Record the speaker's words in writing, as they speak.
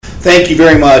Thank you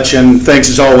very much, and thanks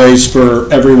as always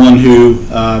for everyone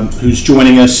who's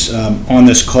joining us on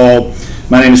this call.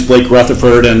 My name is Blake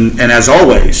Rutherford, and as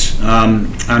always,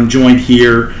 I'm joined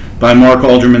here by Mark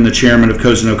Alderman, the chairman of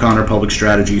Cozen O'Connor Public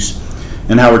Strategies,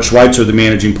 and Howard Schweitzer, the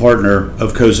managing partner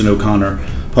of Cozen O'Connor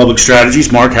Public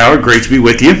Strategies. Mark, Howard, great to be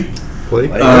with you.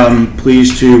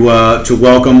 Pleased to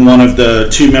welcome one of the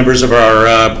two members of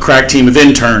our crack team of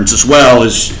interns as well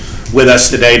as with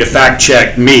us today to fact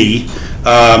check me,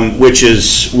 which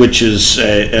is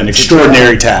an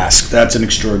extraordinary task. That's an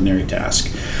extraordinary task.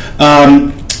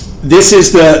 This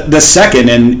is the second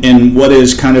in what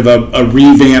is kind of a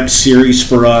revamped series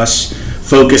for us,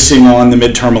 focusing on the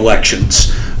midterm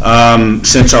elections.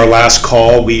 Since our last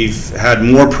call, we've had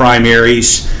more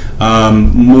primaries,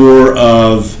 more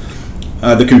of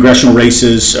the congressional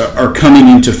races are coming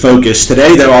into focus.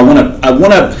 Today, though, I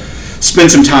want to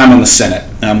spend some time on the Senate.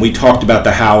 We talked about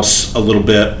the House a little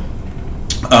bit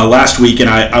last week, and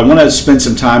I want to spend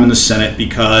some time in the Senate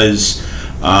because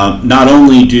not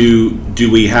only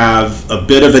do we have a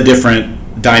bit of a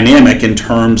different dynamic in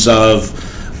terms of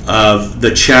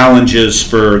the challenges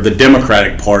for the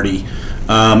Democratic Party,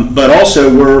 but also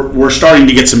we're starting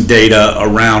to get some data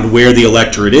around where the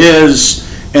electorate is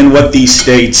and what these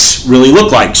states really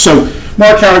look like. So,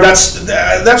 Mark, Howard,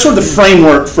 that's sort of the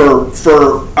framework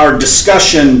for our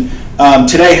discussion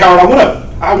today. Howard,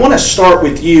 I want to start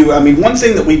with you. I mean, one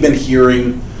thing that we've been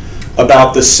hearing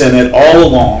about the Senate all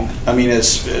along, I mean,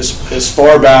 as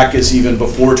far back as even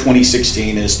before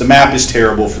 2016, is the map is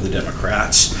terrible for the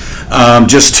Democrats.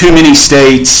 Just too many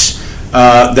states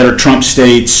that are Trump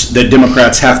states that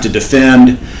Democrats have to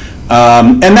defend.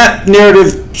 And that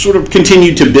narrative sort of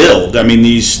continued to build. I mean,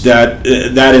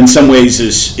 that in some ways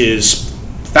is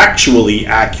factually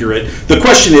accurate. The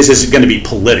question is it going to be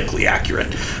politically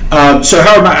accurate? So,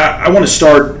 Howard, I want to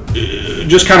start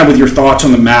just kind of with your thoughts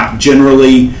on the map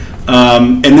generally,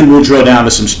 and then we'll drill down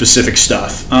to some specific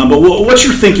stuff. But what's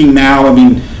your thinking now? I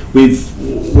mean,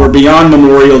 we're beyond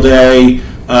Memorial Day.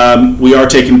 We are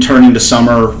taking a turn into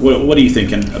summer. What are you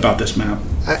thinking about this map?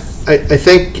 I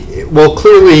think, well,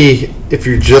 clearly, if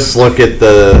you just look at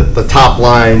the top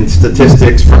line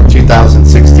statistics from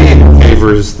 2016,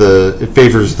 it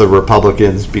favors the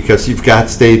Republicans, because you've got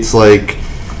states like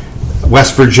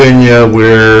West Virginia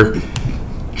where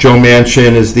Joe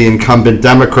Manchin is the incumbent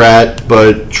Democrat,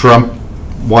 but Trump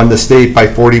won the state by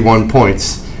 41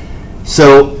 points.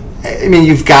 So, I mean,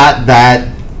 you've got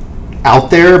that out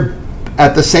there.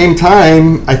 At the same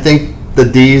time, I think the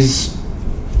D's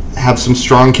have some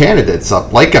strong candidates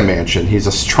up, like a Manchin. He's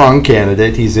a strong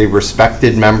candidate. He's a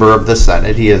respected member of the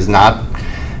Senate. He has not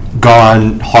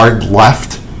gone hard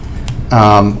left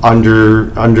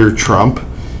under Trump,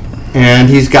 and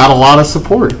he's got a lot of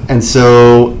support. And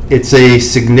so it's a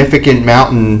significant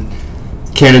mountain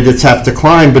candidates have to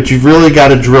climb, but you've really got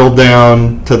to drill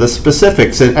down to the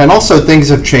specifics. And also, things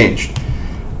have changed.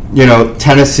 You know,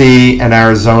 Tennessee and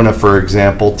Arizona, for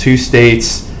example, two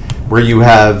states where you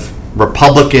have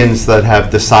Republicans that have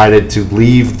decided to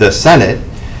leave the Senate,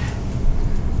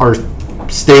 are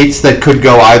states that could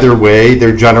go either way.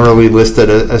 They're generally listed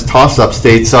as toss-up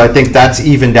states, so I think that's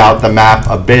evened out the map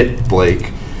a bit,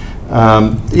 Blake.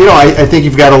 I think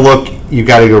you've got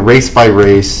to go race by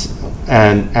race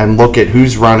and look at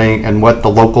who's running and what the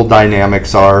local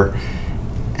dynamics are.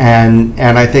 And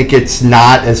I think it's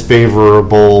not as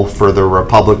favorable for the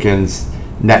Republicans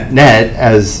net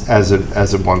as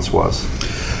it once was.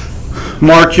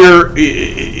 Mark, you're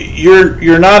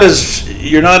not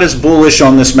as bullish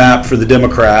on this map for the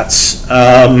Democrats,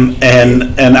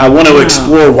 and I want to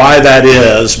explore why that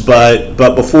is. But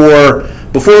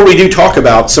before we do talk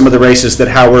about some of the races that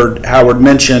Howard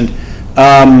mentioned,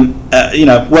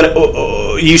 what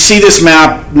you see this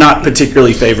map not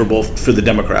particularly favorable for the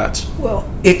Democrats. Well,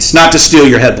 it's not to steal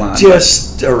your headline.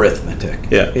 Just arithmetic.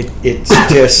 Yeah, it's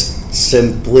just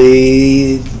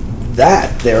simply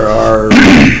that there are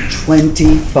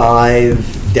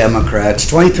 25 Democrats,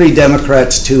 23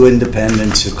 Democrats, 2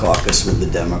 independents who caucus with the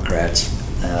Democrats,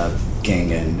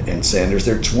 King and Sanders.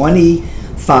 There are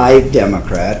 25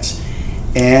 Democrats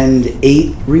and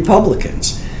 8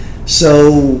 Republicans.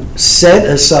 So set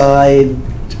aside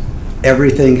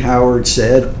everything Howard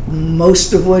said,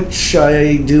 most of which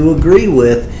I do agree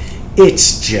with,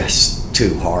 it's just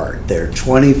too hard. There are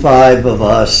 25 of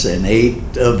us and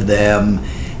 8 of them,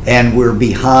 and we're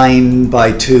behind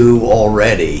by 2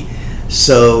 already.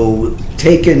 So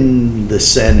taking the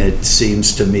Senate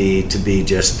seems to me to be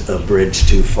just a bridge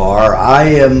too far. I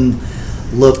am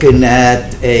looking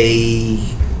at a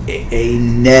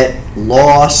net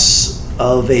loss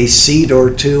of a seat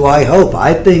or 2, I hope.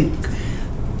 I think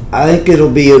I think it'll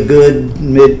be a good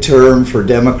midterm for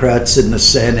Democrats in the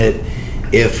Senate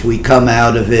if we come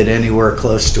out of it anywhere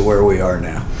close to where we are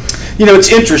now. You know,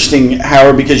 it's interesting,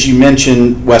 Howard, because you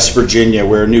mentioned West Virginia,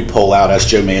 where a new poll out has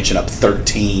Joe Manchin up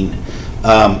 13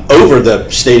 over the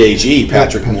state AG,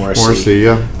 Patrick Morrisey. Morrisey,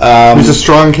 yeah. He's a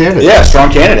strong candidate. Yeah,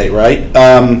 strong candidate, right?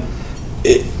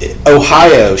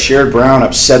 Ohio, Sherrod Brown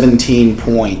up 17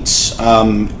 points.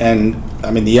 And,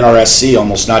 I mean, the NRSC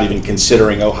almost not even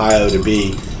considering Ohio to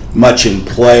be much in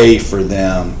play for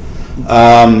them.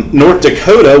 North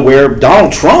Dakota, where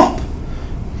Donald Trump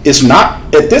is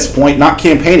not, at this point, not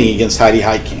campaigning against Heidi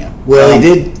Heitkamp. Well, he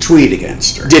did tweet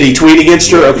against her. Did he tweet against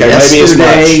her? Okay, maybe as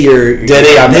much. Did he?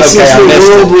 This is I the missed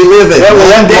world it. we live in. Yeah,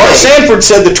 well, One Mark day. Sanford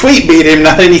said the tweet beat him,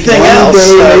 not anything else.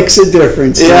 One day so- makes a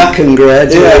difference. Yeah. He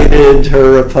congratulated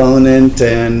her opponent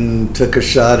and took a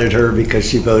shot at her because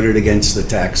she voted against the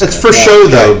tax It's cut. for show,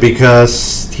 though,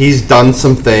 because he's done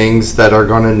some things that are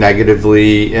going to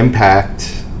negatively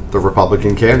impact the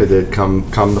Republican candidate come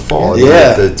the fall.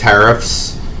 Yeah. The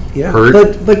tariffs Yeah.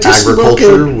 hurt But just look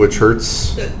agriculture, at- which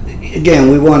hurts.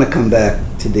 Again, we want to come back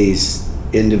to these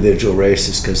individual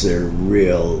races because they're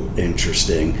real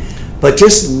interesting. But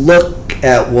just look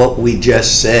at what we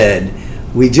just said.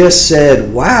 We just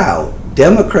said, wow,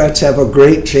 Democrats have a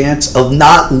great chance of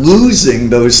not losing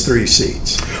those 3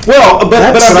 seats. Well, but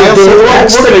That's, I also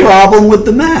that's we're the gonna, problem with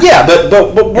the map. yeah, but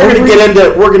we're going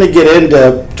to get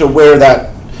into to where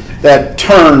that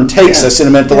turn takes Yeah. us in a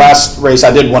minute. The last race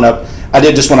I did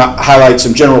just want to highlight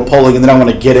some general polling, and then I want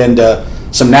to get into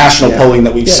some national Yeah. polling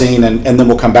that we've Yeah. seen, and then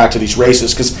we'll come back to these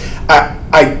races, because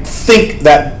I think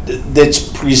that's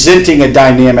presenting a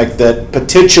dynamic that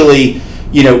potentially,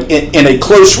 you know, in a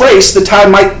close race, the tide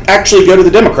might actually go to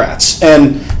the Democrats.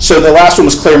 And so the last one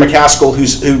was Claire McCaskill,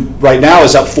 who right now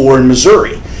is up 4 in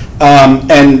Missouri,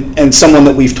 and someone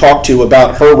that we've talked to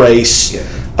about her race. Yeah.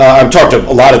 I've talked to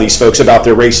a lot of these folks about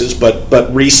their races, but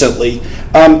recently,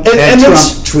 and And Trump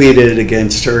that's- tweeted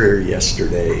against her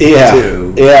yesterday, yeah,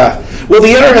 too. yeah. Well,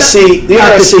 the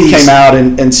NRSC came out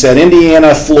and said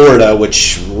Indiana, Florida,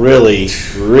 which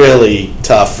really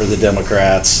tough for the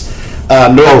Democrats.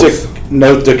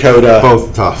 North Dakota,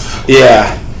 Both tough.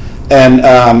 yeah, and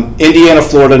Indiana,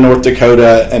 Florida, North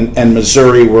Dakota, and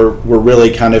Missouri were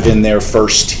really kind of in their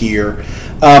first tier.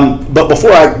 But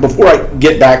before I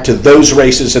get back to those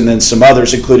races and then some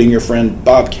others, including your friend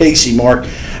Bob Casey, Mark,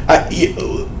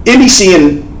 NBC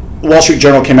and Wall Street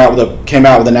Journal came out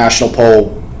with a national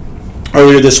poll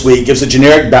earlier this week. Gives a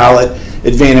generic ballot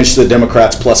advantage to the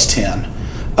Democrats plus 10.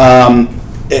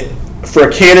 For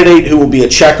a candidate who will be a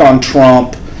check on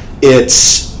Trump,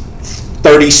 it's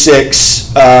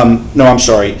 36.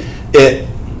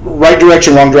 Right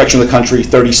direction, wrong direction of the country,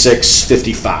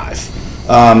 36-55.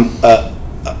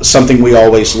 Something we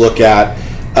always look at.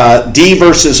 D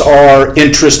versus R,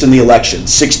 interest in the election,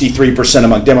 63%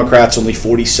 among Democrats, only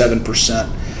 47%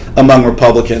 among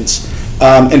Republicans.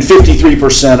 And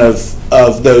 53%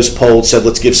 of those polled said,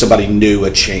 let's give somebody new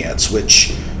a chance,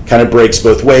 which kind of breaks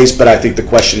both ways, but I think the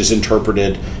question is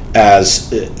interpreted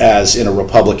as in a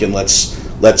Republican, let's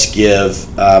give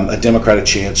a Democrat a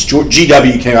chance.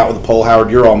 GW came out with a poll,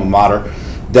 Howard, your alma mater,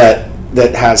 that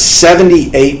has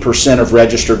 78% of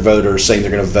registered voters saying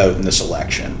they're going to vote in this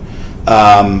election.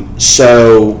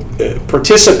 So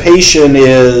participation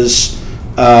is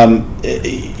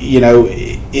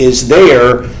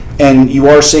there, and you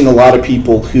are seeing a lot of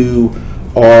people who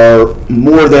are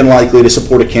more than likely to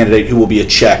support a candidate who will be a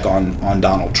check on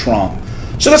Donald Trump.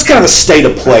 So that's kind of the state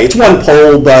of play. It's one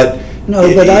poll, but...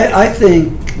 No, but I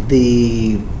think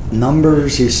the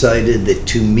numbers you cited that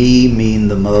to me mean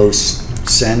the most: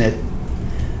 Senate,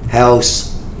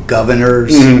 House,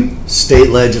 governors, state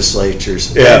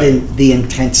legislatures, Yeah. the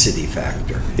intensity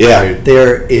factor. Yeah.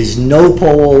 There is no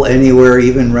poll anywhere,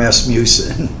 even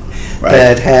Rasmussen, Right.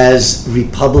 that has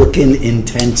Republican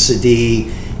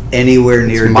intensity anywhere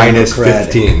near Minus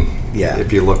Democratic. 15. Yeah.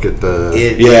 If you look at the.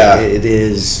 It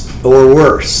is, or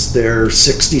worse. There are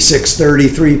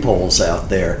 66-33 polls out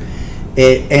there.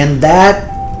 And that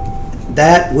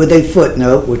with a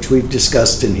footnote, which we've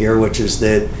discussed in here, which is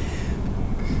that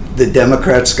the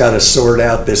Democrats got to sort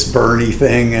out this Bernie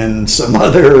thing and some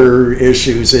other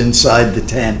issues inside the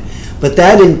tent. But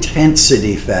that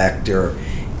intensity factor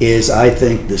is, I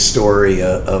think, the story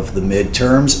of the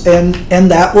midterms,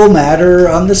 and that will matter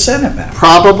on the Senate map.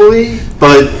 Probably,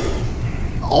 but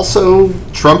also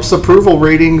Trump's approval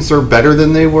ratings are better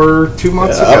than they were 2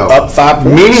 months ago. Up 5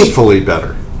 points. Meaningfully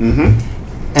better. Mm-hmm.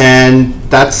 And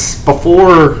that's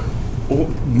before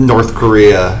North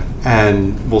Korea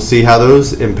and we'll see how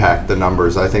those impact the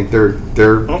numbers. I think they're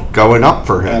going up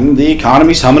for him. And the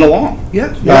economy's humming along.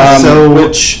 Yeah.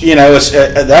 Which, is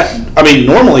that. I mean,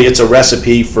 normally it's a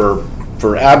recipe for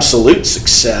absolute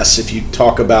success. If you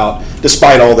talk about,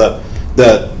 despite all the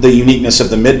uniqueness of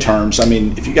the midterms, I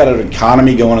mean, if you got an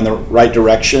economy going in the right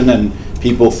direction and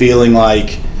people feeling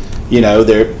like,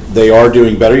 they are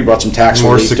doing better. You brought some tax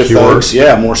More relief secure. to folks.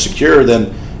 Yeah, more secure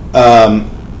than.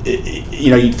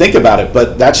 You think about it,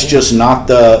 but that's just not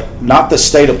the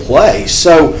state of play.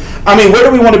 So, I mean, where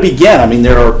do we want to begin? I mean,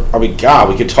 we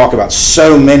could talk about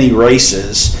so many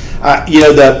races.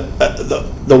 The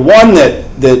one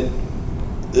that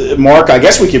Mark, I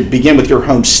guess we could begin with your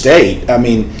home state. I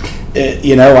mean,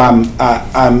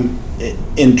 I'm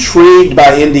intrigued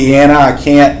by Indiana.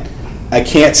 I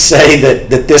can't say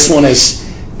that this one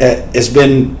has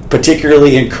been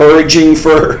particularly encouraging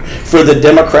for the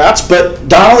Democrats, but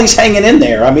Donnelly's hanging in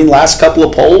there. I mean, last couple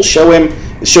of polls show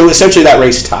essentially that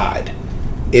race tied.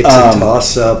 It's a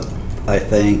toss-up, I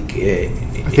think. I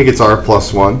think it's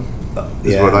R+1.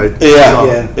 Is Yeah. what I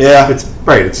Yeah. It's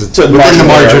right. It's within the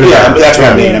margin. Yeah, that's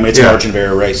what I mean. Yeah. I mean, it's a margin of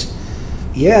error race.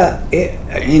 Yeah,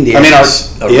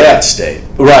 Indiana's a red state.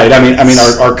 Right. I mean,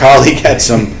 our colleague had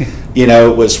some.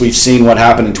 We've seen what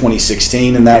happened in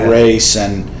 2016 in that race,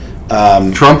 and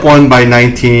Trump won by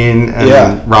 19,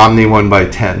 and Romney won by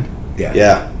 10.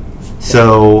 Yeah.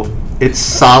 So it's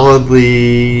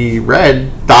solidly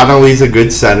red. Donnelly's a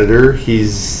good senator.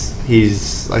 He's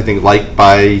I think liked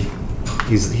by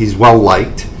he's well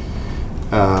liked.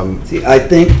 See, I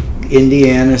think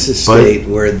Indiana's a state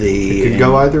where it could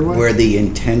go either way. Where the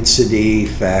intensity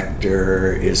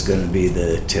factor is going to be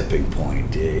the tipping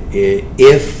point.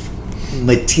 If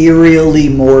materially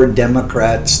more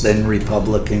Democrats than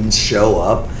Republicans show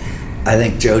up, I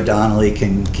think Joe Donnelly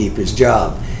can keep his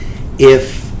job.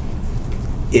 If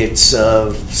it's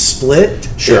a split,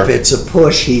 Sure. if it's a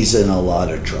push, he's in a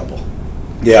lot of trouble.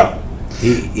 Yeah.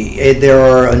 There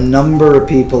are a number of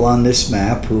people on this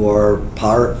map who are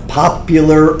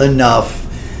popular enough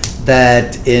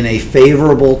that in a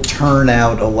favorable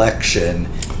turnout election,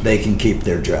 they can keep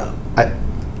their job.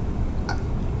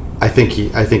 I think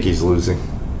he's losing.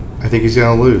 I think he's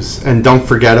going to lose. And don't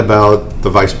forget about the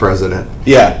vice president.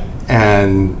 Yeah.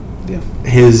 And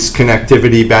his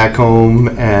connectivity back home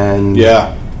and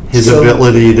his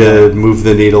ability to move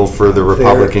the needle for the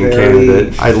Republican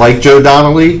candidate. I like Joe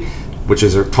Donnelly, which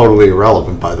is totally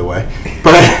irrelevant, by the way.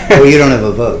 But you don't have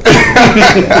a vote.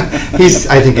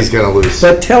 I think he's going to lose.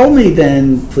 But tell me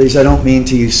then, please, I don't mean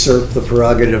to usurp the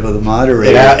prerogative of the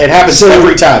moderator. It happens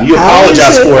every time. You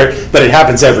apologize for it, but it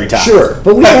happens every time. Sure,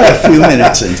 but we got a few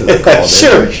minutes into the call.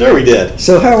 Sure we did.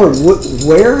 So Howard,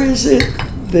 where is it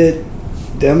that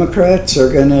Democrats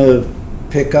are going to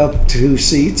pick up 2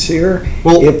 seats here?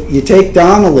 Well, if you take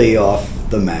Donnelly off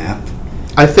the map,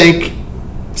 I think.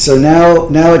 So now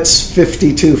it's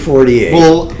 52-48.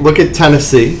 Well, look at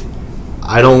Tennessee.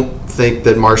 I don't think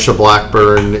that Marsha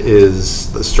Blackburn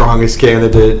is the strongest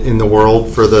candidate in the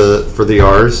world for the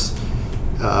R's,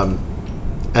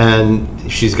 and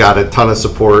she's got a ton of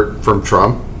support from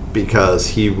Trump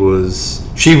because she backed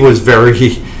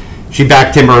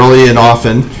him early and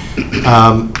often,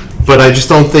 but I just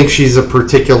don't think she's a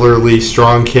particularly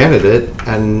strong candidate,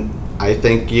 and I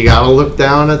think you got to look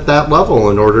down at that level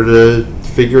in order to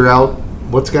figure out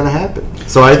what's going to happen.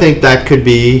 So I think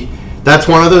that's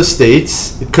one of those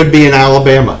states. It could be in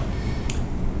Alabama.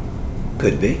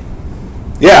 Could be.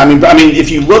 Yeah, I mean,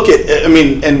 if you look at,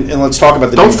 and let's talk about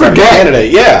the Democratic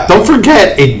candidate. Yeah. Don't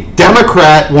forget, a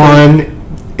Democrat won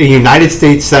a United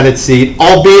States Senate seat,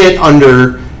 albeit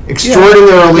under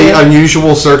extraordinarily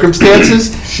unusual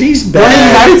circumstances. She's won a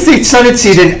bad. United States Senate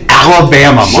seat in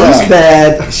Alabama. She's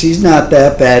bad. She's not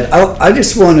that bad. I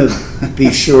just want to be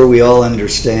sure we all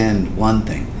understand one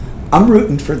thing. I'm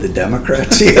rooting for the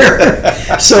Democrats here.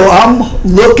 So I'm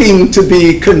looking to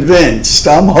be convinced.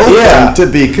 I'm hoping to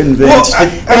be convinced. Well,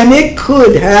 and it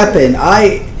could happen.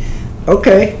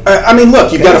 Okay. I mean,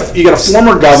 look, you got a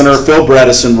former governor, Phil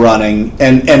Bredesen, running,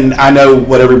 and I know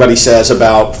what everybody says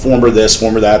about former this,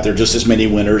 former that. There are just as many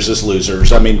winners as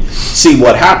losers. I mean, see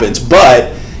what happens.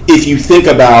 But if you think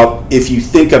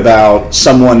about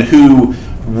someone who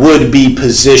would be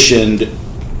positioned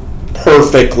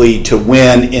perfectly to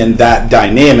win in that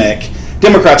dynamic,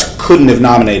 Democrats couldn't have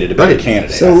nominated a better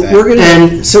candidate. So I think.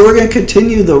 we're gonna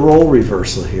continue the role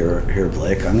reversal here,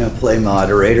 Blake. I'm gonna play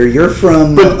moderator. You're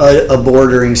from a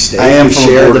bordering state. I am you from a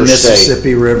share the border Mississippi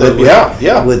state. River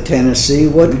with Tennessee.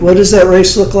 What does that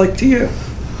race look like to you?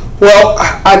 Well,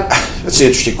 that's an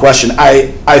interesting question.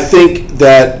 I think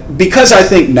that because I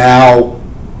think now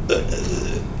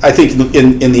I think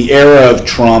in the era of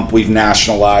Trump, we've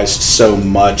nationalized so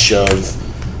much of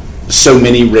so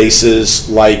many races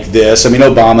like this. I mean,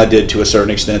 Obama did to a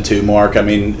certain extent too, Mark. I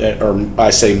mean, or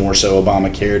I say more so,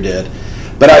 Obamacare did.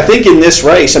 But I think in this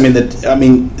race,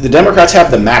 the Democrats have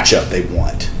the matchup they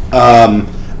want.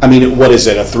 I mean, what is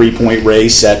it? A 3-point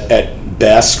race at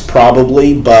best,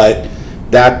 probably. But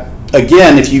that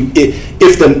again, if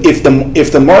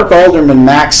the Mark Alderman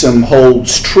maxim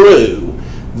holds true,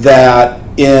 that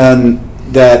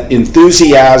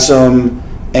enthusiasm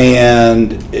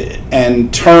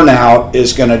and turnout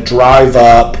is going to drive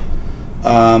up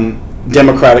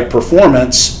Democratic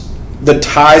performance, the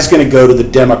tie is going to go to the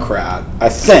Democrat, I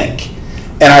think.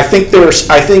 And I think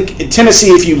Tennessee,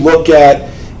 if you look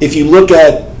at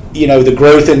the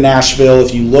growth in Nashville,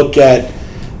 if you look at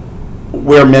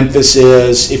where Memphis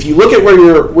is, if you look at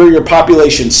where your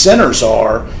population centers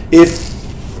are, it's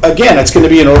going to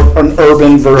be an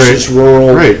urban versus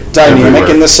rural dynamic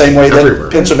everywhere. In the same way Everywhere.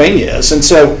 that Pennsylvania is. And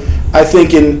so I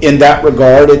think in that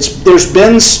regard,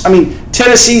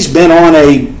 Tennessee's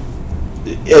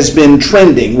has been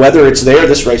trending. Whether it's there,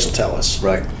 this race will tell us.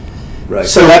 Right.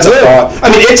 So that's a thought. I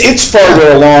mean, it's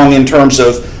farther along in terms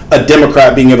of a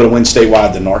Democrat being able to win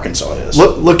statewide than Arkansas is.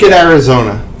 Look at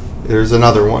Arizona. There's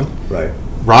another one. Right.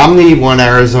 Romney won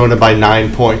Arizona by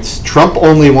 9 points. Trump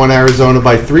only won Arizona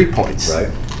by 3 points. Right.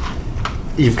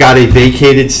 You've got a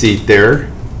vacated seat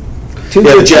there.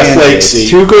 The Jeff Flake seat.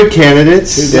 Two good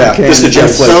candidates. This is the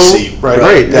Jeff Flake seat, right?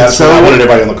 Right. That's so what I wanted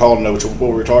everybody on the call to know what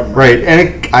we were talking about. Right,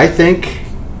 and I think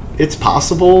it's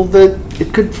possible that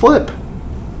it could flip.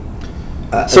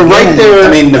 So right there,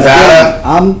 I mean, Nevada.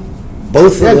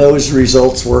 Both of those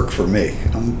results work for me.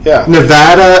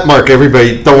 Nevada, Mark.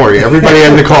 Everybody, don't worry. Everybody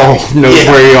on the call knows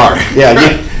where you are. Yeah,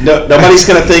 nobody's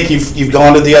going to think you've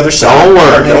gone to the other side.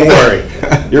 Don't worry.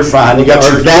 You're fine. You got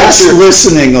your vast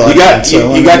listening on. You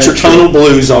got your tonal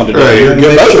blues on today. Right.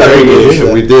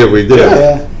 We did.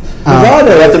 Yeah.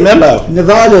 Nevada, got the memo.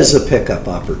 Nevada's a pickup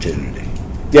opportunity.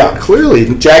 Yeah,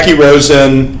 clearly. Jackie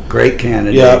Rosen, great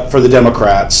candidate. Yeah, for the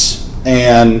Democrats,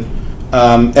 and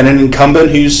an incumbent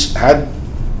who's had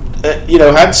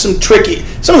some tricky.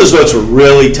 Some of those votes were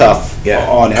really tough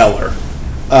on Heller,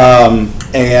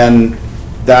 and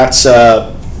that's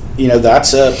a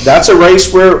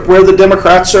race where the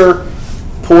Democrats are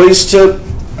poised to.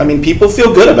 I mean, people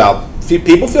feel good about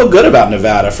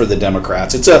Nevada for the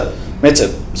Democrats. It's a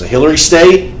Hillary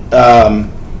state.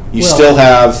 Still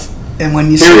have, and when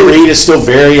you Harry Reid is still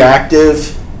very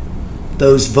active.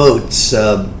 Those votes,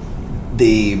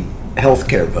 the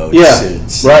healthcare votes.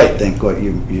 It's, right. I think what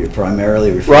you're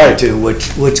primarily referring to,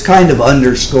 which kind of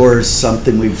underscores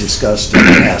something we've discussed in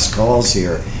past calls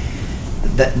here.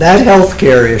 That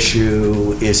healthcare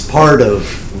issue is part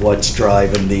of what's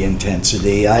driving the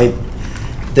intensity. I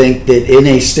think that in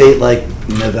a state like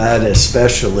Nevada,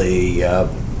 especially,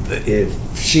 if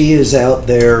she is out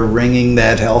there ringing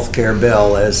that healthcare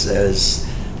bell, as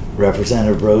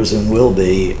Representative Rosen will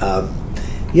be,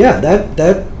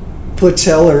 that puts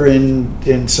Heller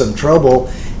in some trouble,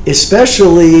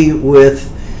 especially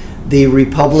with the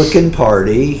Republican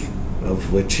Party,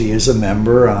 of which he is a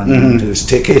member, on whose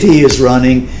ticket he is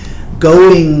running,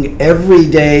 going every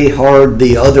day hard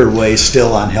the other way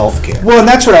still on healthcare. Well, and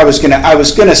that's what I was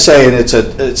gonna say, and it's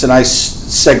a nice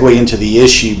segue into the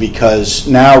issue, because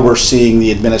now we're seeing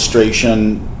the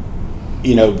administration,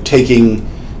 taking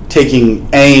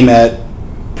aim at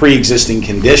pre-existing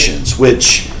conditions,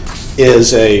 which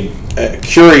is a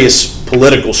curious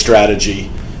political strategy,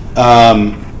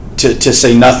 to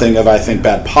say nothing of, I think,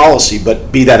 bad policy.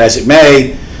 But be that as it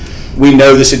may, we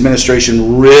know this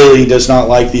administration really does not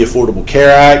like the Affordable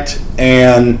Care Act,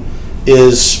 and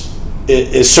is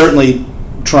certainly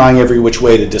trying every which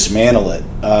way to dismantle it.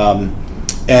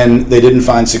 And they didn't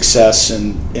find success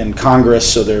in Congress,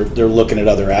 so they're looking at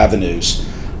other avenues.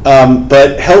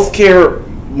 But healthcare,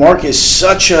 Mark, is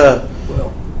such an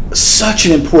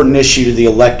important issue to the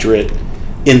electorate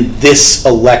in this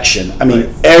election. I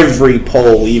mean, every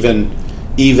poll, even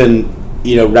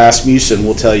Rasmussen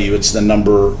will tell you it's the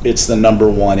number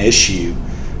one issue,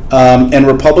 and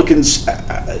Republicans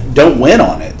don't win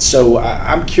on it. So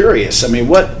I'm curious. I mean,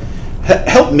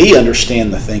 help me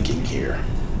understand the thinking here.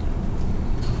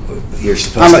 You're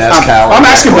supposed to ask Howard. I'm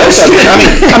asking both of you.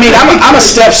 I'm a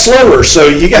step slower, so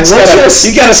you guys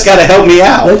got to help me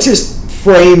out. Let's just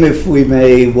frame, if we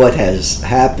may, what has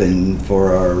happened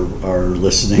for our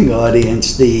listening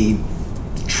audience. The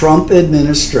Trump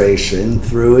administration,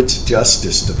 through its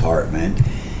Justice Department,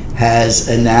 has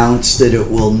announced that it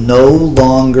will no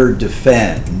longer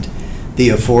defend the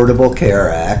Affordable Care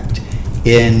Act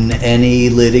in any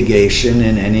litigation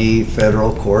in any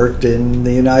federal court in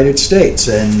the United States.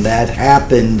 And that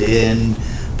happened in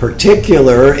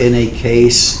particular in a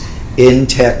case in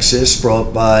Texas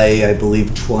brought by, I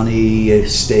believe, 20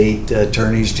 state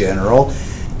attorneys general,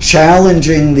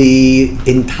 challenging the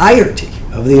entirety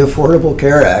of the Affordable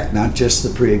Care Act, not just the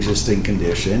pre-existing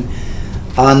condition,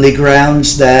 on the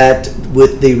grounds that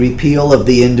with the repeal of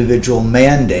the individual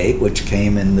mandate, which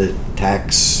came in the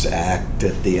Tax Act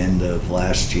at the end of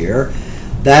last year,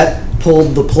 that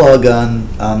pulled the plug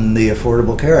on the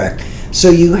Affordable Care Act. So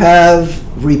you have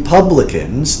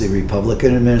Republicans, the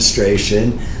Republican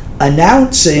administration,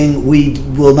 announcing we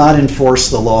will not enforce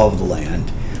the law of the land.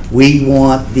 We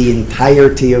want the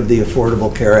entirety of the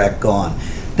Affordable Care Act gone.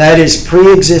 That is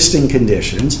pre-existing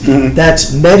conditions. Mm-hmm.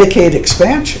 That's Medicaid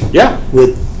expansion. Yeah.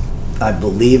 With, I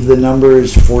believe the number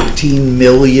is 14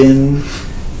 million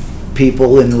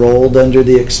people enrolled under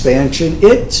the expansion.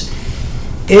 It's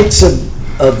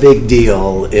a big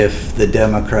deal if the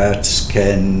Democrats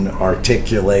can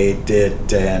articulate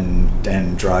it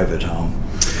and drive it home.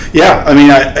 Yeah, I mean,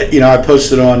 I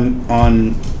posted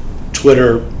on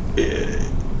Twitter,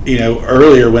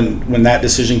 earlier when that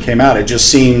decision came out.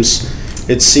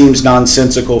 It seems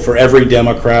nonsensical for every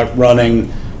Democrat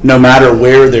running, no matter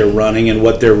where they're running and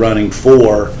what they're running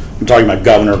for. I'm talking about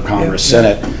governor, Congress,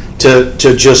 Senate,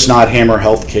 to just not hammer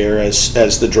health care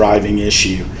as the driving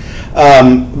issue.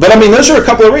 But I mean, those are a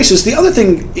couple of races. The other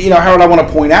thing, Howard, I want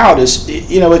to point out is,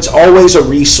 it's always a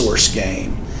resource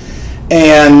game,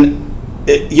 and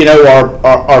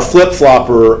our flip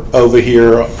flopper over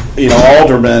here,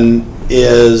 Alderman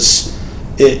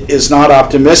is not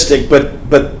optimistic, but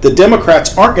the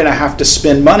Democrats aren't going to have to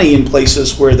spend money in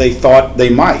places where they thought they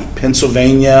might.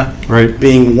 Pennsylvania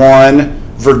being one,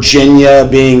 Virginia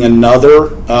being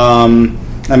another.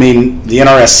 I mean, the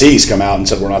NRSC's come out and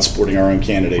said we're not supporting our own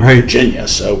candidate in Virginia.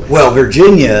 So, well,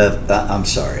 Virginia, I'm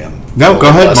sorry, no, go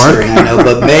ahead, Mark. I know,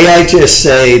 but may I just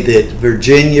say that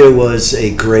Virginia was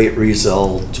a great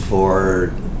result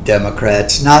for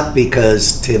Democrats, not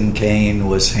because Tim Kaine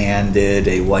was handed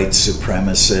a white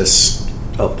supremacist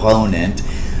opponent.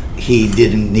 He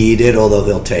didn't need it, although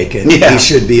he'll take it. Yeah. He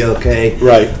should be okay.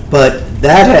 Right. But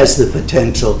that has the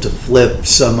potential to flip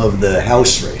some of the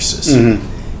House races. Mm-hmm.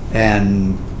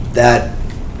 And that,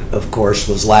 of course,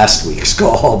 was last week's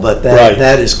call, but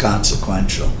that is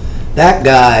consequential. That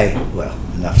guy, well,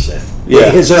 enough said.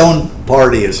 Yeah. His own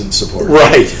party isn't supporting him.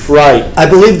 Right. I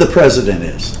believe the president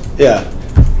is. Yeah.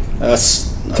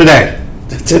 Today.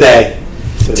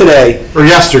 Or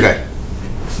yesterday.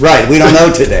 Right. We don't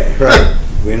know today. Right.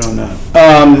 We don't know.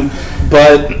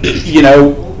 But,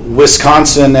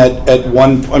 Wisconsin at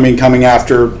one, coming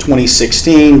after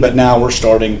 2016, but now we're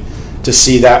starting to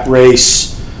see that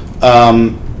race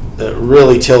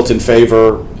really tilt in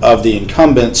favor of the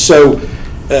incumbent. So,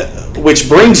 which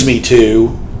brings me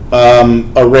to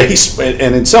a race,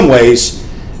 and in some ways,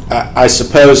 I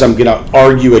suppose I'm going to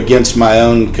argue against my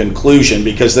own conclusion,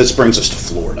 because this brings us to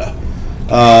Florida,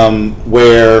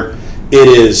 where it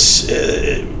is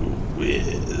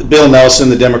Bill Nelson,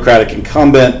 the Democratic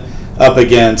incumbent, up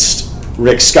against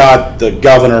Rick Scott, the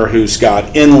governor, who's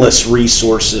got endless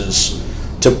resources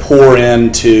to pour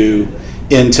into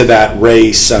that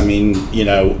race. I mean,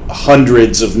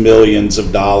 hundreds of millions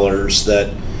of dollars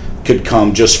that could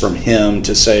come just from him,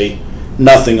 to say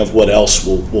nothing of what else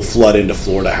will flood into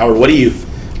Florida. Howard, what do you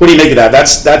make of that?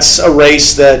 That's a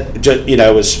race that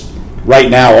is right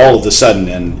now all of a sudden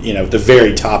the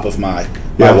very top of my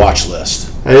watch list.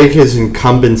 I think his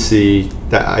incumbency,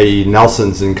 i.e.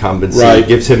 Nelson's incumbency,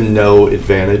 gives him no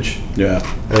advantage. Yeah.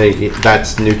 I think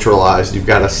that's neutralized. You've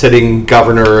got a sitting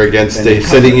governor against a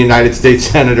sitting United States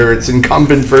senator. It's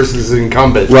incumbent versus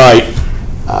incumbent. Right.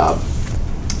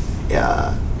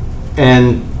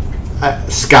 And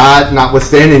Scott,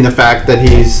 notwithstanding the fact that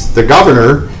he's the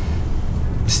governor,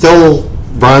 still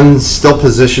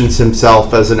positions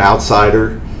himself as an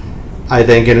outsider, I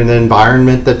think, in an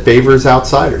environment that favors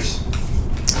outsiders.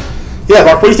 Yeah,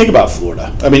 Mark, what do you think about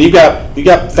Florida? I mean, you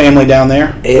got family down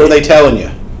there. What are they telling you?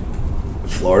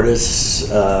 Florida's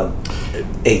a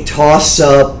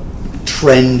toss-up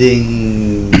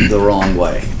trending the wrong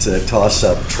way. It's a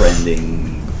toss-up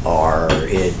trending R.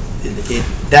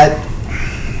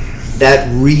 That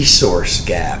resource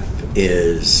gap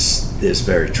is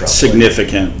very troubling.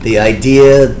 Significant. The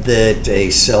idea that a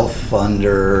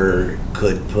self-funder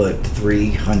could put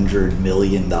 $300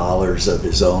 million of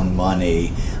his own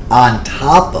money on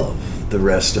top of the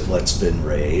rest of what's been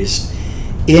raised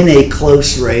in a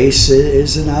close race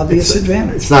is an obvious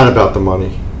advantage. It's not about the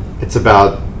money. It's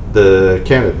about the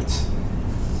candidates.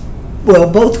 Well,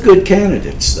 both good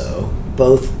candidates, though.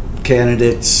 Both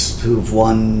candidates who've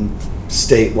won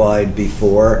statewide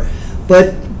before,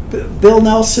 but Bill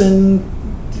Nelson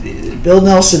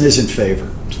isn't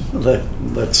favored.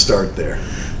 Let's start there.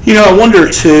 I wonder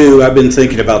too, I've been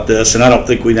thinking about this, and I don't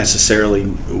think we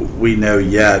know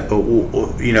yet, but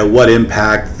what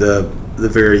impact the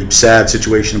very sad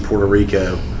situation in Puerto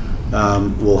Rico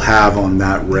will have on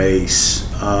that race.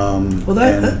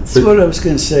 That's what I was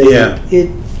going to say. Yeah.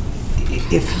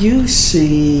 If you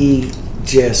see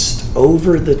just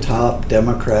over-the-top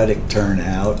Democratic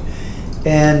turnout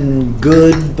and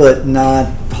good but not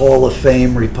Hall of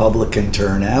Fame Republican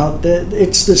turnout,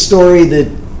 it's the story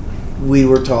that we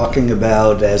were talking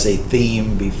about as a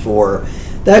theme before.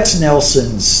 That's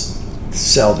Nelson's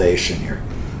salvation here.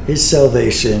 His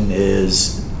salvation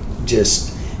is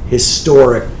just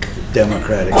historic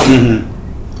Democratic.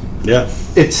 Yeah.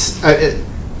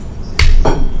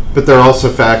 But there are also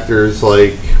factors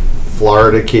like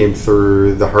Florida came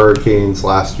through the hurricanes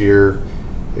last year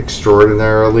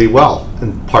extraordinarily well,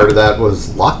 and part of that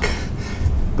was luck,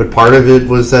 but part of it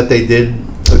was that they did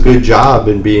a good job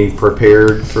in being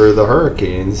prepared for the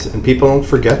hurricanes, and people don't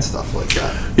forget stuff like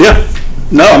that. Yeah.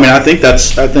 No, I think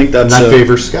that's And that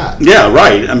favors Scott. Yeah,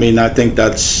 right. I think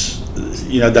that's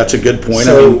that's a good point.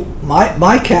 So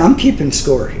my count, I'm keeping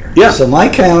score here. Yeah. So my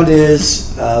count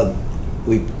is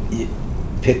we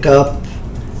pick up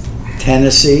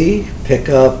Tennessee, pick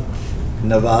up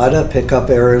Nevada, pick up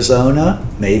Arizona,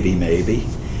 maybe.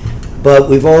 But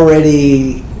we've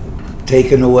already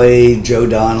taken away Joe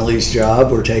Donnelly's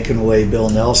job. We're taking away Bill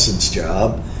Nelson's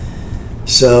job.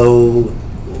 So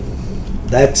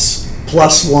that's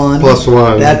 +1.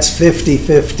 +1. That's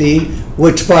 50-50,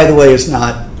 which, by the way, is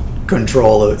not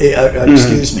control of,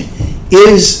 excuse me,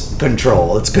 is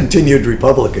control. It's continued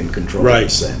Republican control of the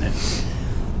Senate.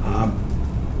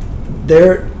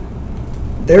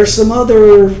 There's some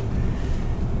other,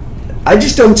 I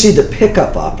just don't see the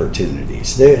pickup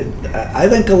opportunities. I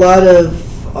think a lot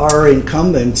of our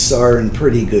incumbents are in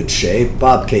pretty good shape.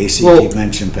 Bob Casey, you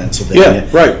mentioned Pennsylvania.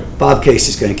 Yeah, right. Bob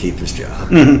Casey's going to keep his job.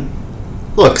 Mm-hmm.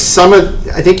 Look,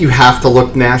 I think you have to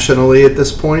look nationally at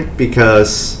this point,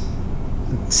 because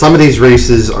some of these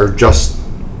races are just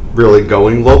really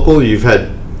going local. You've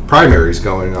had primaries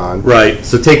going on. Right.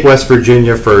 So take West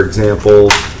Virginia, for example,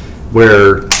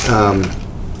 where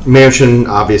Manchin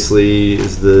obviously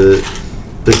is the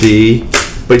B,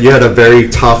 but you had a very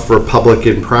tough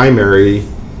Republican primary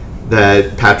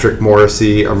that Patrick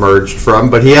Morrissey emerged from,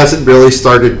 but he hasn't really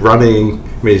started running.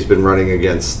 He's been running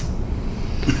against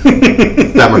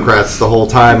Democrats the whole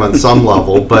time on some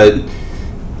level, but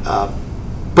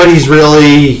he's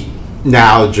really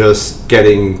now just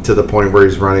getting to the point where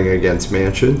he's running against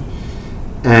Manchin,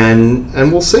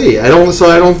 and we'll see. I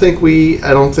don't think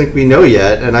we know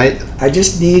yet, and I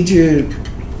just need you.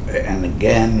 And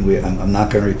again, I'm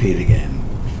not going to repeat again.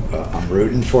 I'm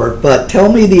rooting for it, but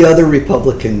tell me the other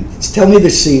Republicans. Tell me the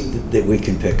seat that we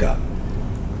can pick up.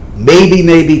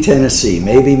 Maybe Tennessee.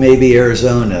 Maybe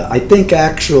Arizona. I think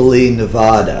actually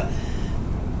Nevada.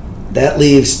 That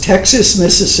leaves Texas,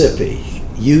 Mississippi,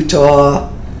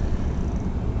 Utah,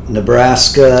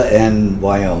 Nebraska, and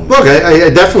Wyoming. Look, I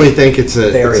definitely think it's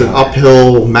an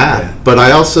uphill map, yeah. But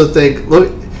I also think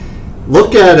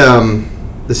look at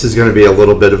this is going to be a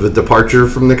little bit of a departure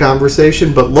from the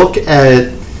conversation, but look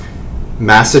at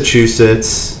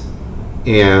Massachusetts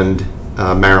and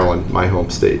Maryland, my home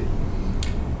state.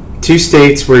 Two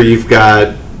states where you've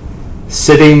got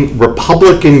sitting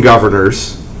Republican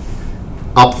governors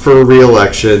up for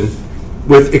re-election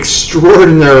with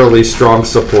extraordinarily strong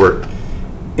support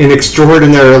in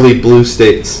extraordinarily blue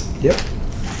states. Yep.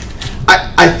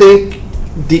 I think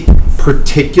the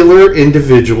particular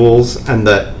individuals and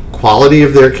the quality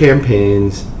of their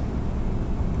campaigns,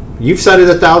 you've said it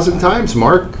 1,000 times,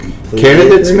 Mark,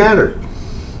 candidates matter.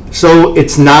 So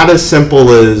it's not as simple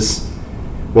as,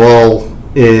 well,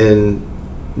 in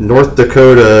North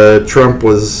Dakota, Trump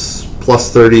was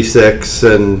 +36,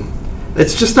 and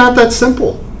it's just not that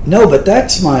simple. No, but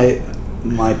that's my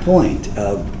point.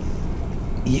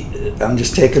 I'm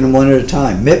just taking them one at a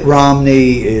time. Mitt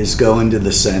Romney is going to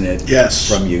the Senate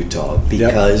from Utah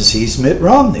because he's Mitt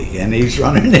Romney, and he's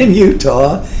running in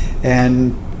Utah,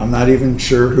 and I'm not even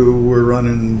sure who we're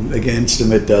running against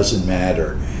him. It doesn't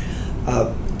matter.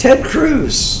 Ted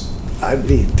Cruz, I'd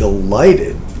be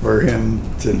delighted for him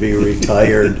to be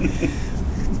retired.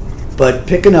 But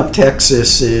picking up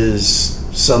Texas is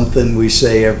something we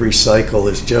say every cycle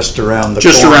is just around the corner.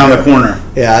 Just around the corner.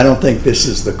 Yeah, I don't think this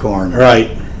is the corner.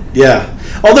 Right. Yeah.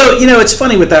 Although, it's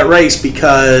funny with that race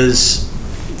because,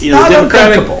 not the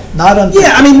Democratic... unthinkable. Not unthinkable.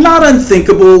 Yeah, not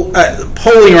unthinkable.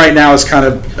 Polling right now is kind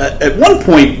of, at one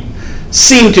point,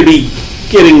 seemed to be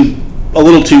getting a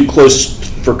little too close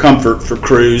for comfort for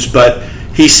Cruz, but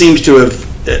he seems to have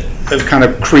kind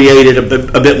of created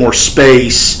a bit more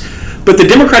space. But the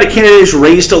Democratic candidate has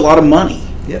raised a lot of money,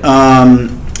 and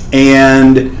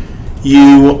in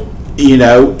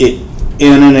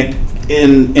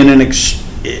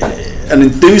an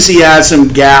enthusiasm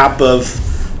gap of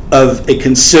a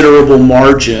considerable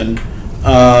margin.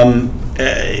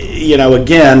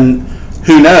 Again,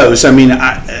 who knows? I mean,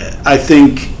 I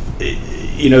think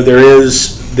there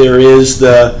is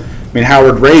the. I mean,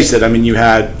 Howard raised it. I mean, you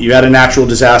had a natural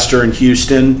disaster in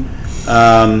Houston,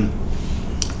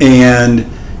 and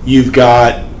you've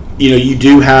got you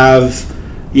do have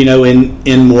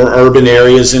in more urban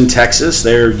areas in Texas,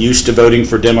 they're used to voting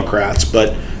for Democrats.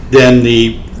 But then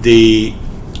the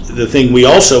thing we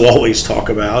also always talk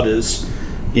about is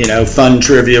fun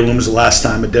trivia. When was the last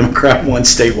time a Democrat won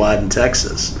statewide in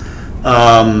Texas?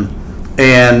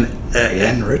 Ann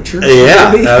Richards?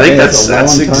 Yeah, maybe? I think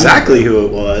that's exactly who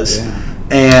it was. Yeah.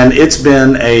 And it's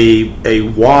been a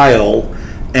while.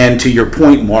 And to your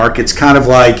point, Mark, it's kind of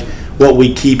like what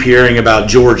we keep hearing about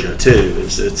Georgia too.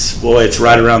 It's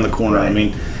right around the corner. Right. I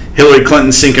mean, Hillary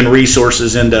Clinton sinking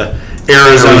resources into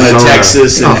Arizona.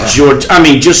 Texas, and Georgia. I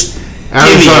mean, just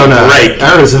Arizona, give me a break.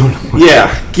 Arizona.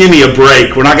 Yeah, give me a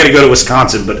break. We're not going to go to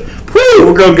Wisconsin, but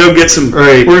we're going to go get some.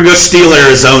 Right. We're going to go steal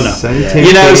Arizona. So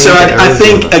I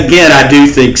think again, I do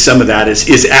think some of that is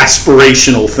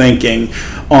aspirational thinking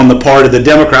on the part of the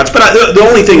Democrats. But the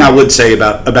only thing I would say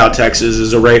about Texas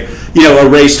is a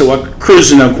race to what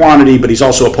Cruz is no quantity, but he's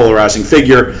also a polarizing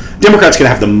figure. Democrats can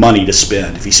have the money to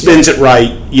spend. If he spends it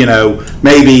right,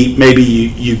 maybe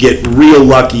you get real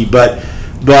lucky. But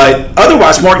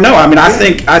otherwise, Mark, no. I mean, I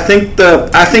think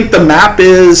the map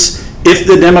is, if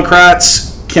the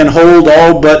Democrats can hold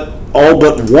all but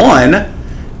one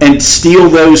and steal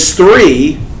those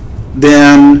three,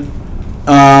 then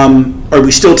are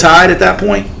we still tied at that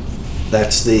point?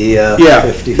 That's the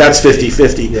 50-50. That's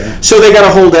 50-50. Yeah. So they got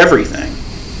to hold everything.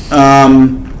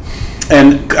 And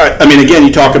I mean, again,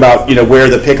 you talk about where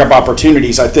the pickup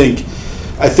opportunities. I think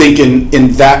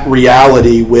in that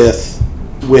reality with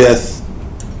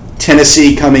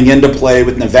Tennessee coming into play,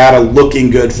 with Nevada looking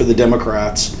good for the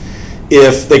Democrats,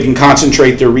 if they can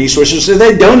concentrate their resources, so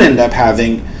they don't end up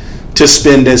having to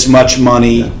spend as much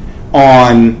money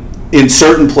in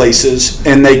certain places,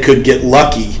 and they could get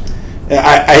lucky.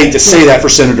 I hate to say that for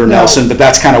Senator Nelson, but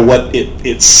that's kind of what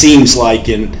it seems like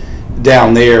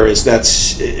down there. Is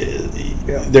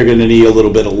they're going to need a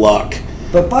little bit of luck.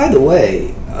 But by the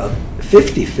way,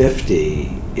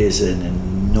 50-50 is an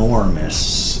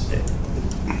enormous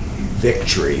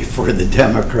victory for the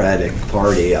Democratic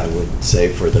Party, I would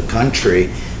say, for the country,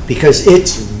 because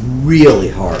it's really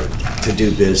hard to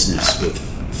do business with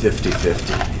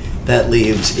 50-50. That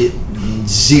leaves it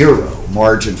zero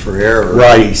margin for error.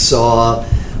 Right. We saw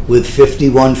with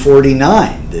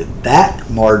 51-49 that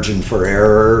margin for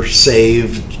error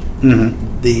saved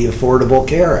the Affordable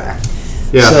Care Act.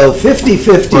 Yeah. So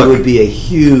 50-50 would be a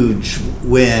huge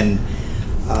win,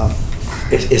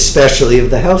 especially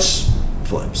if the House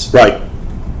flips. Right.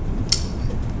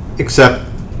 Except,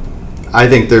 I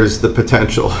think there's the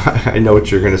potential. I know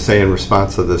what you're going to say in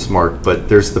response to this, Mark, but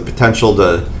there's the potential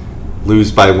to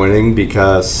lose by winning,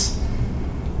 because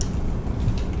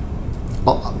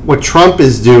what Trump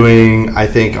is doing, I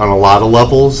think, on a lot of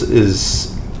levels,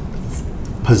 is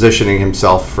positioning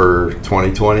himself for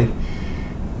 2020,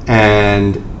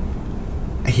 and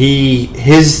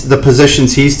the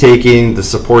positions he's taking, the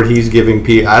support he's giving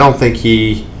people, I don't think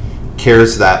he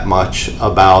cares that much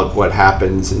about what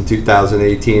happens in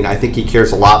 2018. I think he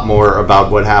cares a lot more about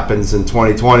what happens in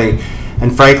 2020,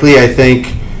 and frankly, I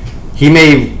think he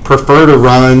may prefer to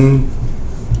run,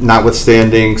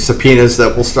 notwithstanding subpoenas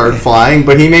that will start flying,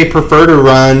 but he may prefer to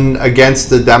run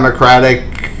against a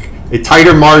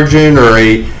tighter margin, or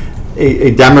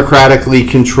a democratically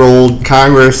controlled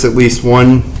Congress, at least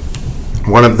one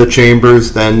of the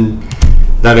chambers, than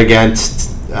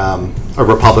against a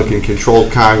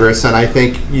Republican-controlled Congress. And I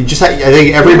think I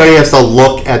think everybody has to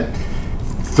look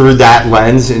through that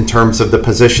lens in terms of the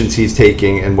positions he's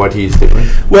taking and what he's doing.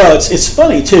 Well, it's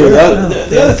funny too.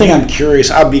 The other thing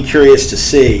I'd be curious to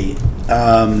see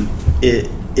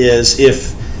is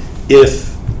if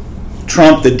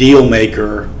Trump, the deal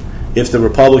maker, if the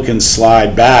Republicans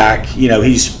slide back, he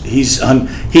as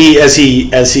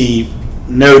he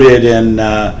noted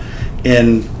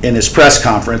in his press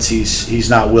conference, he's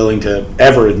not willing to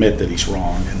ever admit that he's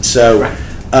wrong, and so.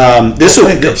 This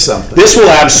will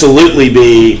absolutely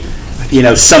be,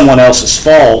 someone else's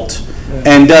fault. Yeah.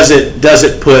 And does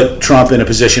it put Trump in a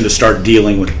position to start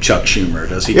dealing with Chuck Schumer?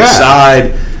 Does he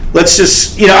decide let's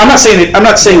just, I'm not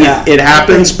saying it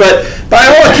happens, but by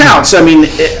all accounts, I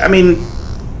mean,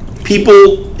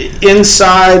 people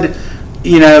inside,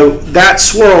 that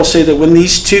swirl say that when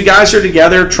these two guys are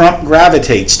together, Trump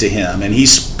gravitates to him and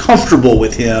he's comfortable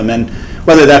with him, and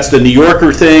whether that's the New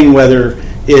Yorker thing, whether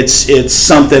it's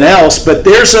something else, but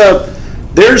there's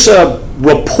a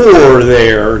rapport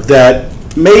there that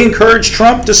may encourage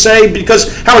Trump to say,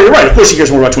 because Howard, you're right, of course he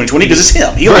cares more about 2020 because it's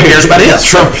him. He only cares about him.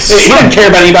 Trump. He doesn't care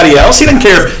about anybody else. He doesn't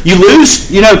care if you lose,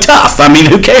 tough. I mean,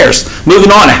 who cares?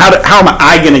 Moving on, how am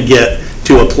I going to get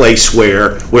to a place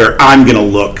where I'm going to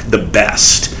look the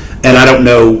best? And I don't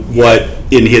know what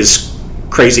in his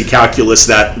crazy calculus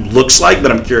that looks like,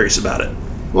 but I'm curious about it.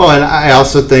 Well, and I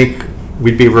also think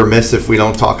we'd be remiss if we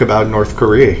don't talk about North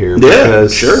Korea here. Yeah,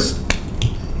 because sure.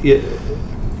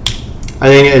 I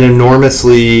think an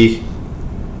enormously,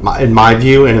 in my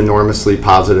view, an enormously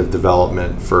positive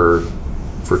development for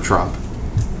Trump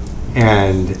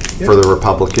and for the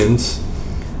Republicans.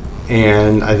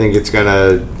 And I think it's going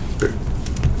to,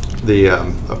 the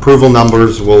approval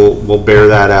numbers will bear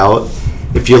that out.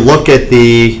 If you look at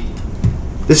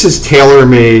this is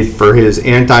tailor-made for his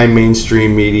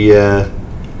anti-mainstream media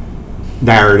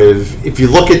narrative. If you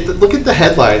look at the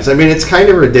headlines, I mean, it's kind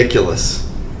of ridiculous.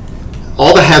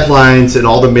 All the headlines and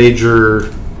all the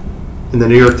major, in the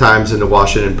New York Times and the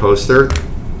Washington Post,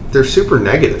 they're super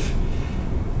negative.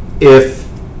 If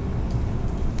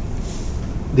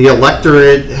the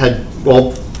electorate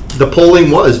the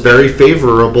polling was very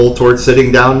favorable towards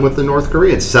sitting down with the North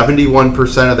Koreans.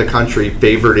 71% of the country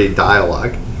favored a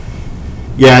dialogue.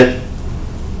 Yet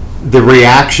the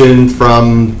reaction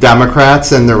from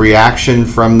Democrats and the reaction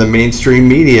from the mainstream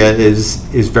media is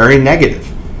very negative.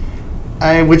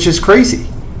 Which is crazy.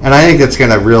 And I think that's going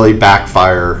to really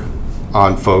backfire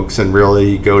on folks and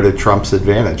really go to Trump's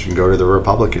advantage and go to the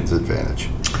Republicans' advantage.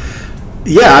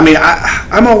 Yeah, I mean,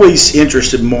 I'm always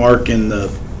interested, Mark, again,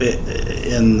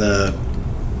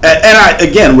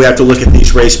 we have to look at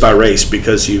these race by race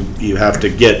because you have to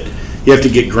get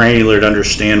granular to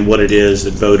understand what it is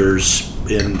that voters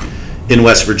in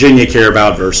West Virginia care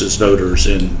about versus voters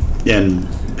in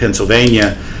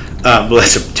Pennsylvania. Well,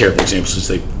 that's a terrible example since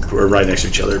they were right next to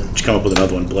each other. Just come up with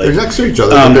another one, Blake. They're next to each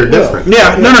other, but they're different.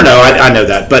 Yeah, no, I know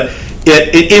that. But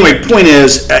anyway, point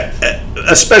is,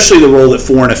 especially the role that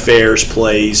foreign affairs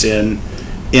plays in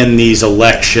these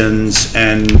elections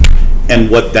and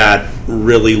what that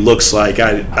really looks like.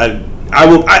 I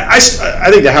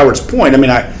think to Howard's point, I mean,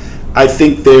 I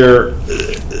think the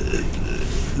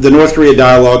North Korea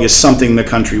dialogue is something the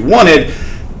country wanted.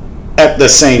 At the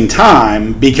same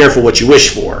time, be careful what you wish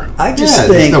for. I just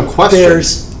think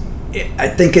I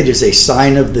think it is a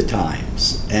sign of the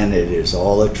times, and it is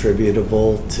all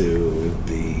attributable to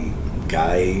the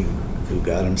guy who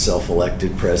got himself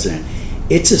elected president.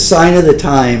 It's a sign of the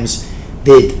times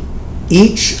that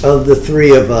each of the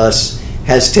three of us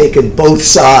has taken both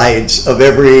sides of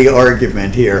every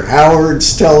argument here.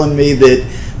 Howard's telling me that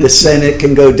the Senate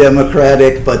can go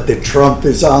Democratic, but that Trump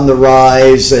is on the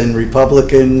rise and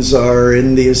Republicans are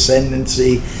in the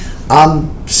ascendancy.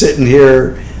 I'm sitting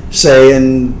here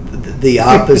saying the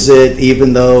opposite,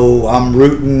 even though I'm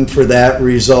rooting for that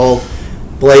result.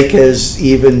 Blake has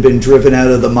even been driven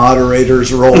out of the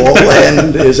moderator's role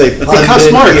and is a pundit.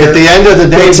 Because, Mark, at the end of the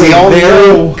day, we all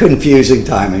know confusing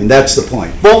timing. That's the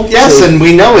point. Well, yes, and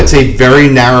we know it's a very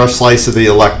narrow slice of the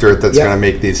electorate that's going to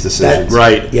make these decisions.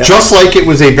 Right. Yep. Just like it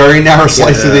was a very narrow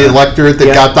slice of the electorate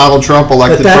that got Donald Trump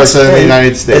elected president of the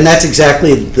United States. And that's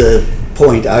exactly the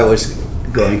point I was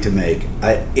going to make.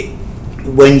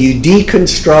 When you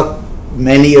deconstruct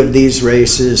many of these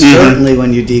races, certainly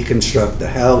when you deconstruct the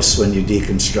House, when you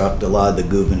deconstruct a lot of the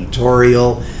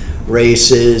gubernatorial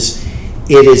races,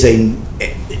 it is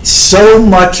so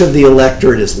much of the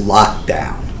electorate is locked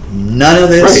down. None of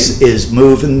this is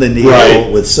moving the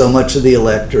needle with so much of the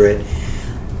electorate.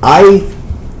 I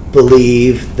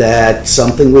believe that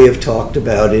something we have talked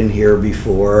about in here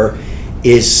before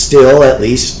is still, at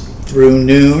least through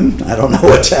noon, I don't know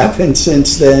what's happened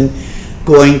since then,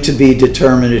 going to be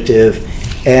determinative,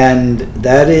 and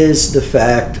that is the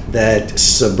fact that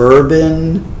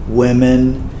suburban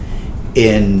women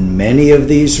in many of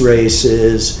these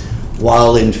races,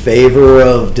 while in favor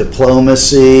of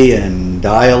diplomacy and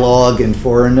dialogue in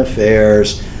foreign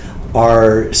affairs,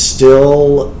 are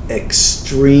still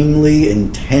extremely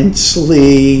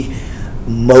intensely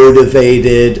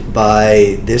motivated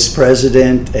by this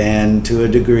president and, to a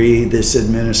degree, this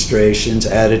administration's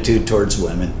attitude towards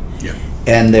women. Yeah.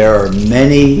 And there are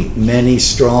many, many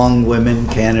strong women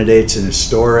candidates, an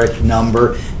historic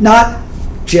number, not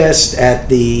just at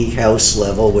the House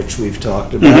level, which we've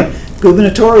talked about.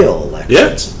 gubernatorial elections,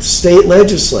 Yeah. state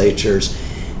legislatures,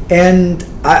 and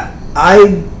I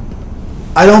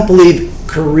don't believe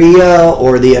Korea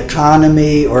or the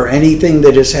economy or anything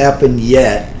that has happened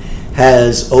yet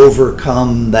has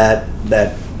overcome that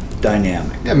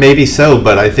dynamic. Yeah, maybe so,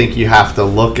 but I think you have to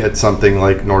look at something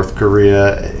like North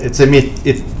Korea.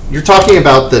 You're talking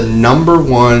about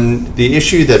the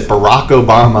issue that Barack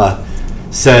Obama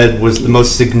said was the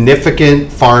most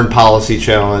significant foreign policy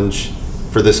challenge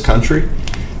for this country.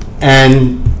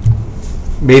 And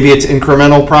maybe it's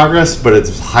incremental progress, but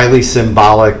it's highly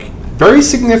symbolic, very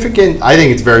significant. I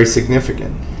think it's very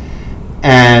significant.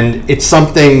 And it's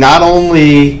something, not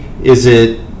only is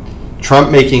it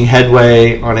Trump making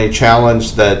headway on a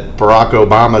challenge that Barack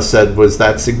Obama said was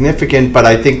that significant, but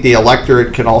I think the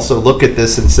electorate can also look at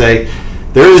this and say,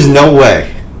 there is no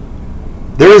way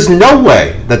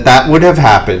that would have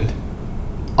happened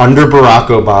under Barack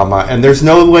Obama, and there's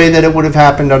no way that it would have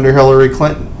happened under Hillary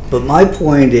Clinton. But my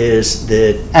point is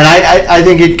that, And I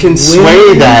think it can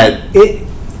sway that.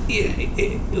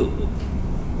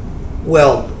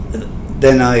 Well,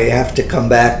 then I have to come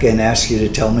back and ask you to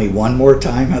tell me one more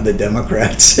time how the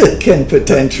Democrats can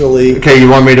potentially Okay, you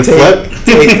want me to flip?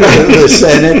 take the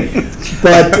Senate.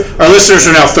 But Our listeners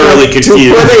are now thoroughly To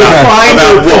confused put a finer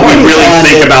about what we point really on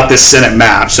think it. about this Senate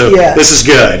map. So Yeah. this is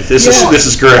good. This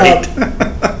is great.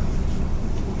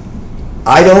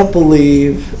 I don't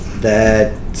believe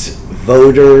that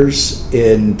voters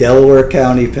in Delaware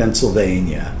County,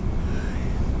 Pennsylvania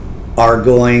are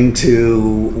going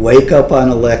to wake up on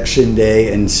election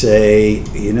day and say,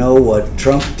 you know what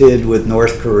Trump did with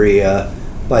North Korea,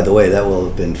 by the way, that will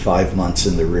have been 5 months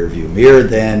in the rearview mirror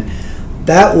then,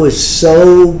 that was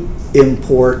so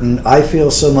important, I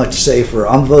feel so much safer,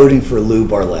 I'm voting for Lou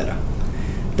Barletta.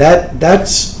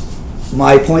 That's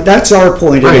my point, that's our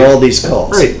point Right. in all these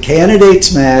calls. Right.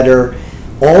 Candidates matter,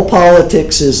 all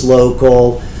politics is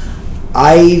local.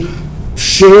 I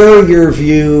share your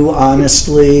view,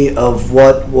 honestly, of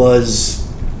what was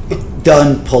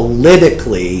done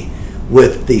politically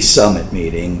with the summit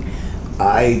meeting.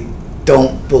 I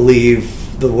don't believe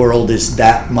the world is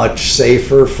that much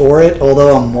safer for it,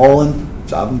 although I'm an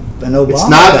Obama It's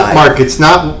not, guy. Mark,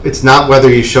 it's not whether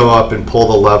you show up and pull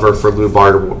the lever for Lou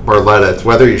Barletta, it's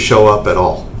whether you show up at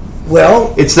all.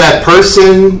 Well, It's that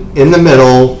person in the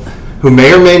middle who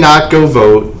may or may not go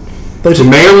vote, but who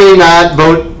may or may not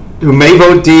vote, who may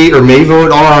vote D or may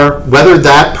vote R, whether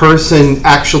that person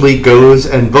actually goes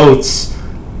and votes.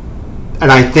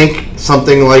 And I think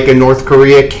something like a North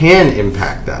Korea can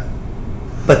impact that.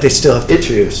 they still have to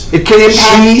choose. It can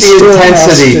impact She the still has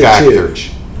intensity to factor.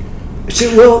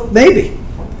 choose. Well, maybe.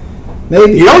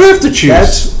 You don't have to choose.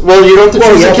 That's- Well, you don't have to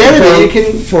Well, choose you a have to candidate. You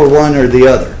vote can. for one or the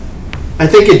other. I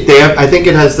think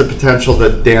it has the potential to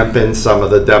dampen some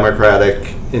of the Democratic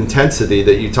intensity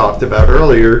that you talked about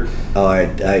earlier. Oh, I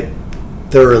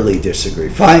thoroughly disagree.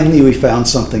 Finally, we found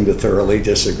something to thoroughly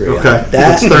disagree on. Okay, That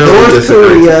let's thoroughly North disagree.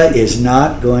 Korea is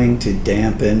not going to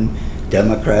dampen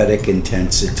Democratic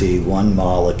intensity one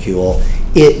molecule.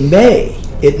 It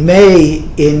may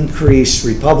increase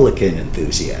Republican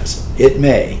enthusiasm. It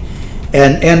may.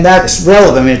 And that's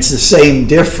relevant. I mean, it's the same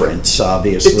difference, It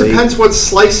obviously. depends what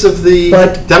slice of the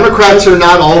But- Democrats are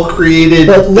not all created.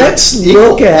 But let's equal.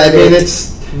 look at I mean, it.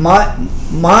 it's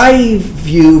My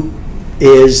view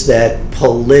is that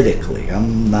politically,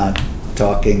 I'm not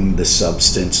talking the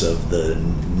substance of the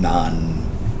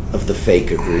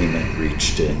fake agreement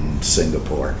reached in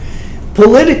Singapore.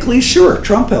 Politically, sure,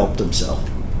 Trump helped himself.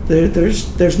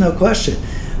 There's no question.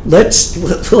 Let's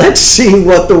see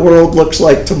what the world looks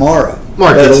like tomorrow.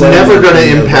 Mark. Let It's alone never going to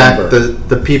in impact November.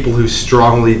 the people who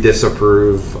strongly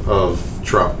disapprove of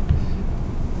Trump,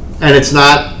 and it's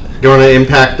not going to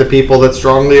impact the people that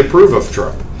strongly approve of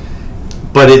Trump.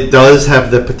 But it does have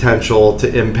the potential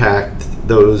to impact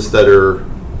those that are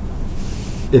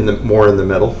more in the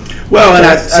middle. Well, and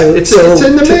it's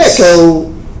in the mix.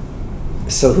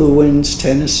 So who wins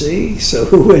Tennessee? So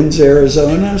who wins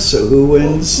Arizona? So who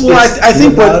wins? Well, I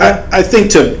think Nevada? I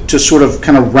think to sort of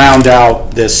kind of round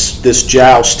out this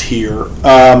joust here,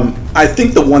 I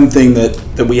think the one thing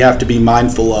that we have to be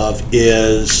mindful of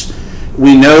is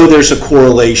we know there's a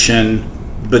correlation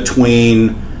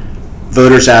between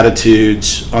voters'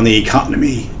 attitudes on the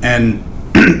economy and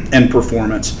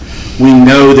performance. We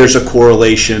know there's a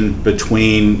correlation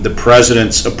between the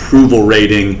president's approval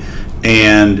rating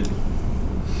and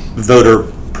voter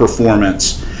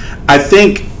performance. I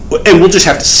think, and we'll just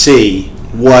have to see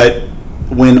when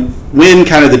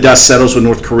kind of the dust settles with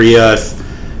North Korea, if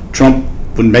Trump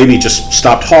would maybe just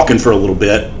stop talking for a little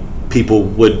bit, people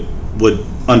would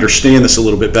understand this a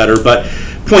little bit better. But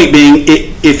point being,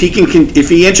 if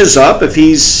he inches up, if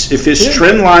his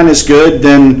trend line is good,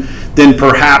 then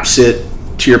perhaps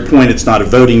to your point, it's not a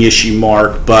voting issue,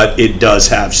 Mark, but it does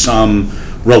have some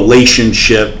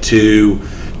relationship to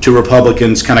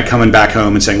Republicans kind of coming back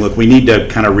home and saying, look, we need to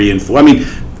kind of reinforce. I mean,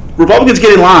 Republicans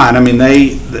get in line. I mean,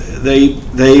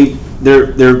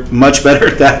 they're much better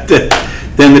at that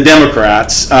than the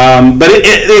Democrats. But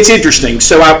it's interesting.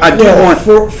 So I do want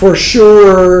for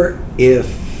sure,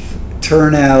 if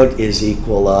turnout is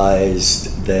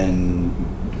equalized, then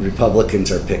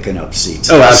Republicans are picking up seats.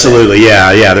 Oh, absolutely,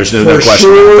 yeah. There's no question. For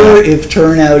sure, if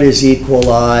turnout is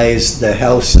equalized, the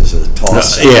House is a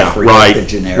toss-up for the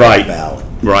generic ballot.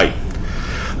 Right.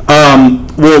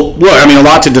 Well, look, I mean, a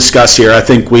lot to discuss here. I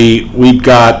think we've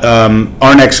got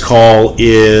our next call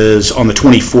is on the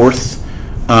 24th.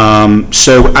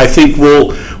 So I think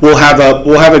we'll have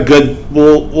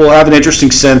an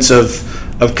interesting sense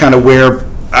of kind of where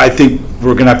I think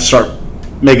we're going to have to start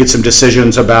making some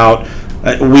decisions about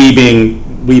we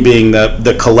being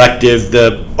the collective,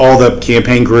 all the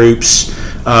campaign groups,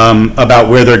 about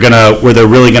where they're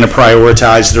really gonna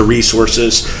prioritize their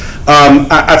resources.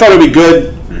 I thought it'd be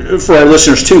good for our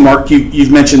listeners too, Mark.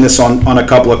 You've mentioned this on a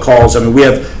couple of calls. I mean, we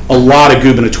have a lot of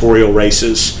gubernatorial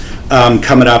races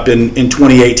coming up in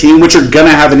 2018, which are gonna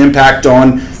have an impact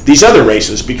on these other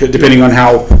races, because depending on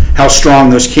how strong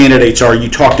those candidates are. You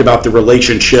talked about the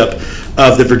relationship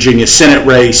of the Virginia Senate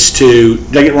race to,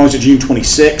 did I get wrong? Is it June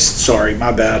 26th? Sorry,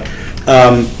 my bad.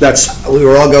 We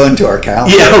were all going to our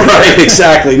calendar. Yeah, right,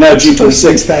 exactly. No, June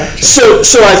 26th.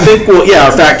 So I think,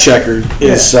 our fact checker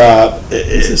is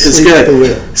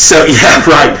good. So, yeah,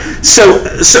 right.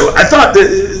 So I thought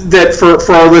that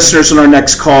for our listeners on our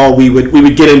next call, we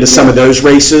would get into some of those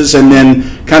races and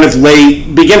then kind of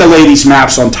begin to lay these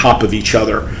maps on top of each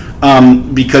other.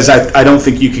 Because I don't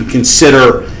think you can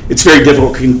consider, it's very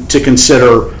difficult to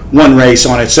consider one race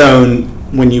on its own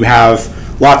when you have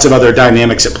lots of other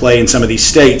dynamics at play in some of these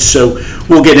states. So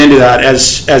we'll get into that.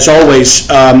 As always,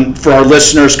 for our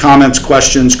listeners, comments,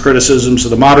 questions, criticisms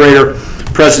of the moderator,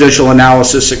 presidential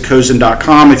analysis at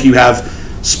cozen.com. If you have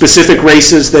specific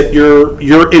races that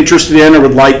you're interested in or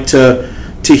would like to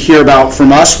hear about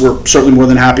from us, we're certainly more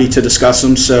than happy to discuss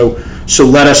them. So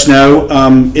let us know.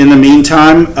 In the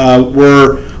meantime,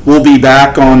 we'll be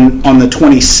back on the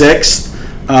 26th.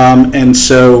 And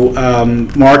so,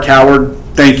 Mark, Howard,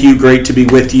 thank you. Great to be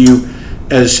with you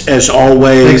as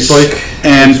always. Thanks, Blake.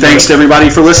 And thanks to everybody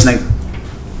for listening.